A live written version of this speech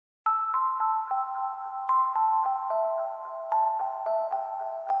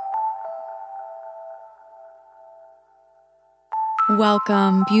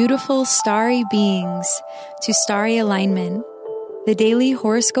Welcome, beautiful starry beings, to Starry Alignment, the daily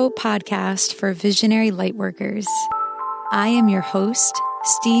horoscope podcast for visionary lightworkers. I am your host,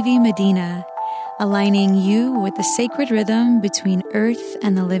 Stevie Medina, aligning you with the sacred rhythm between earth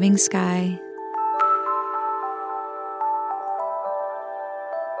and the living sky.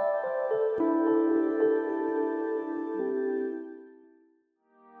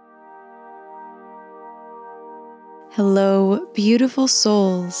 Hello, beautiful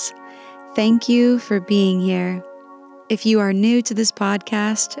souls. Thank you for being here. If you are new to this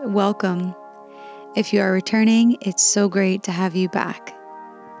podcast, welcome. If you are returning, it's so great to have you back.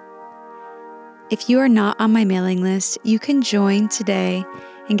 If you are not on my mailing list, you can join today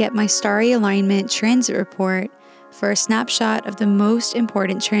and get my Starry Alignment Transit Report for a snapshot of the most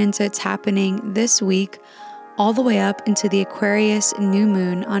important transits happening this week, all the way up into the Aquarius new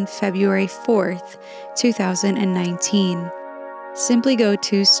moon on February 4th, 2019. Simply go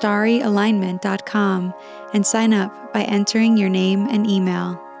to starryalignment.com and sign up by entering your name and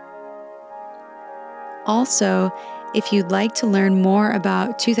email. Also, if you'd like to learn more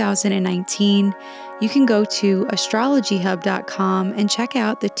about 2019, you can go to astrologyhub.com and check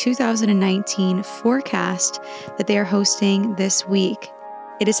out the 2019 forecast that they are hosting this week.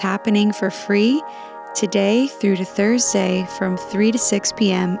 It is happening for free today through to Thursday from 3 to 6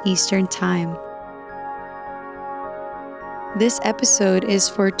 p.m. Eastern Time. This episode is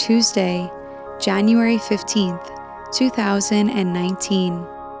for Tuesday, January 15th, 2019.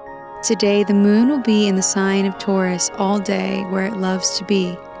 Today, the moon will be in the sign of Taurus all day where it loves to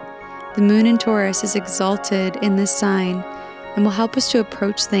be. The moon in Taurus is exalted in this sign and will help us to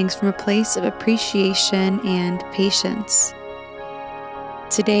approach things from a place of appreciation and patience.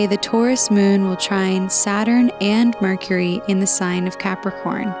 Today, the Taurus moon will trine Saturn and Mercury in the sign of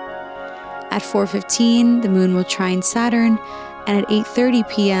Capricorn. At 4:15, the moon will trine Saturn, and at 8:30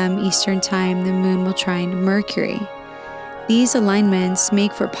 p.m. Eastern Time, the moon will trine Mercury. These alignments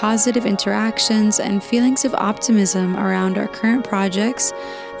make for positive interactions and feelings of optimism around our current projects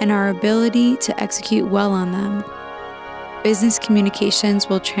and our ability to execute well on them. Business communications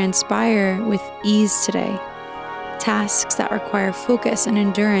will transpire with ease today. Tasks that require focus and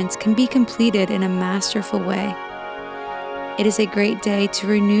endurance can be completed in a masterful way. It is a great day to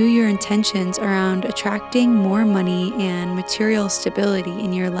renew your intentions around attracting more money and material stability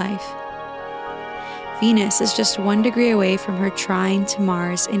in your life. Venus is just 1 degree away from her trine to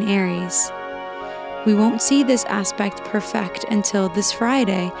Mars in Aries. We won't see this aspect perfect until this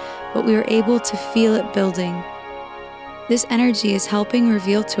Friday, but we are able to feel it building. This energy is helping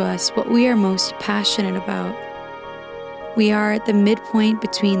reveal to us what we are most passionate about. We are at the midpoint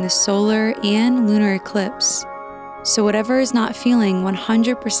between the solar and lunar eclipse, so whatever is not feeling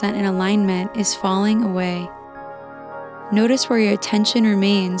 100% in alignment is falling away. Notice where your attention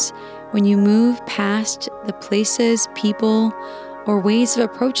remains when you move past the places, people, or ways of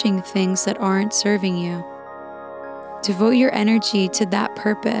approaching things that aren't serving you. Devote your energy to that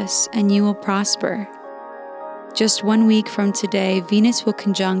purpose and you will prosper. Just 1 week from today, Venus will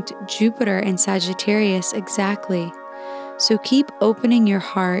conjunct Jupiter in Sagittarius exactly. So keep opening your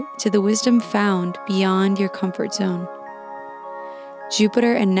heart to the wisdom found beyond your comfort zone.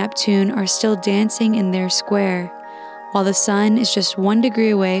 Jupiter and Neptune are still dancing in their square, while the Sun is just 1 degree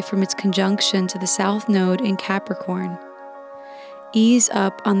away from its conjunction to the South Node in Capricorn. Ease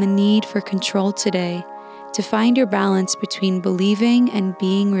up on the need for control today to find your balance between believing and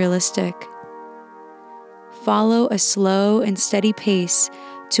being realistic. Follow a slow and steady pace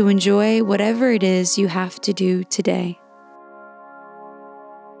to enjoy whatever it is you have to do today.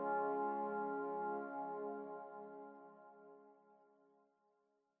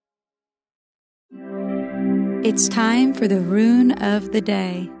 It's time for the rune of the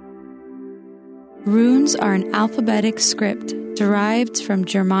day. Runes are an alphabetic script derived from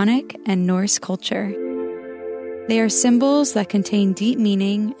Germanic and Norse culture. They are symbols that contain deep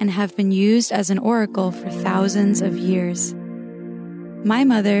meaning and have been used as an oracle for thousands of years. My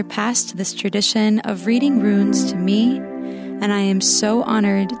mother passed this tradition of reading runes to me, and I am so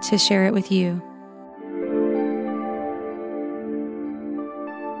honored to share it with you.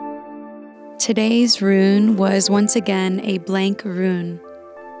 Today's rune was once again a blank rune,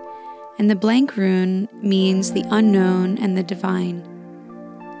 and the blank rune means the unknown and the divine.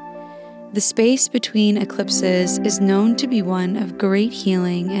 The space between eclipses is known to be one of great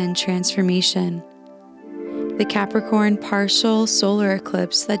healing and transformation. The Capricorn partial solar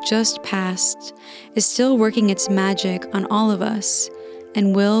eclipse that just passed is still working its magic on all of us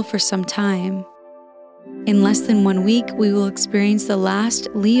and will for some time. In less than 1 week, we will experience the last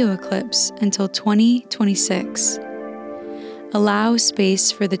Leo eclipse until 2026. Allow space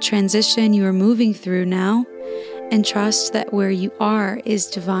for the transition you are moving through now, and trust that where you are is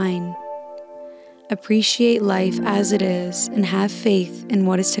divine. Appreciate life as it is and have faith in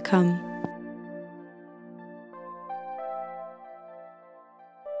what is to come.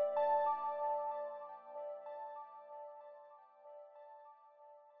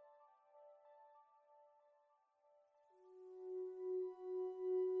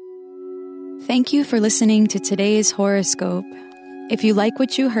 Thank you for listening to today's horoscope. If you like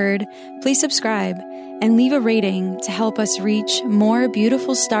what you heard, please subscribe and leave a rating to help us reach more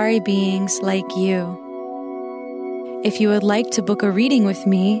beautiful starry beings like you. If you would like to book a reading with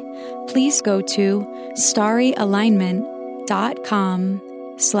me, please go to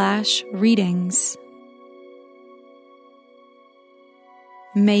starryalignment.com/readings.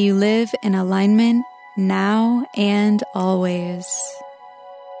 May you live in alignment now and always.